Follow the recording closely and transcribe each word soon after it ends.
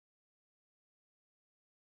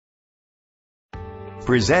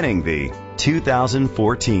Presenting the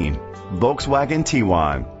 2014 Volkswagen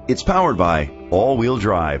Tiguan. It's powered by all-wheel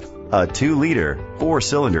drive, a 2-liter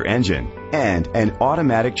 4-cylinder engine, and an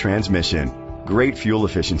automatic transmission. Great fuel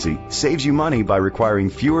efficiency saves you money by requiring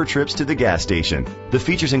fewer trips to the gas station. The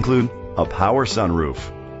features include a power sunroof,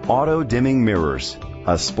 auto-dimming mirrors,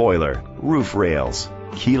 a spoiler, roof rails,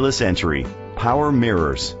 keyless entry, power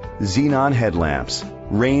mirrors, xenon headlamps,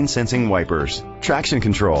 rain-sensing wipers, traction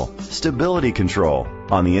control, stability control.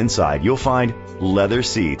 On the inside, you'll find leather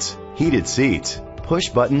seats, heated seats,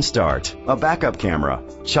 push-button start, a backup camera,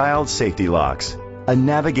 child safety locks, a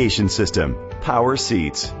navigation system, power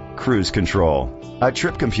seats, cruise control, a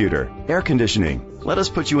trip computer, air conditioning. Let us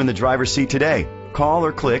put you in the driver's seat today. Call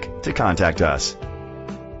or click to contact us.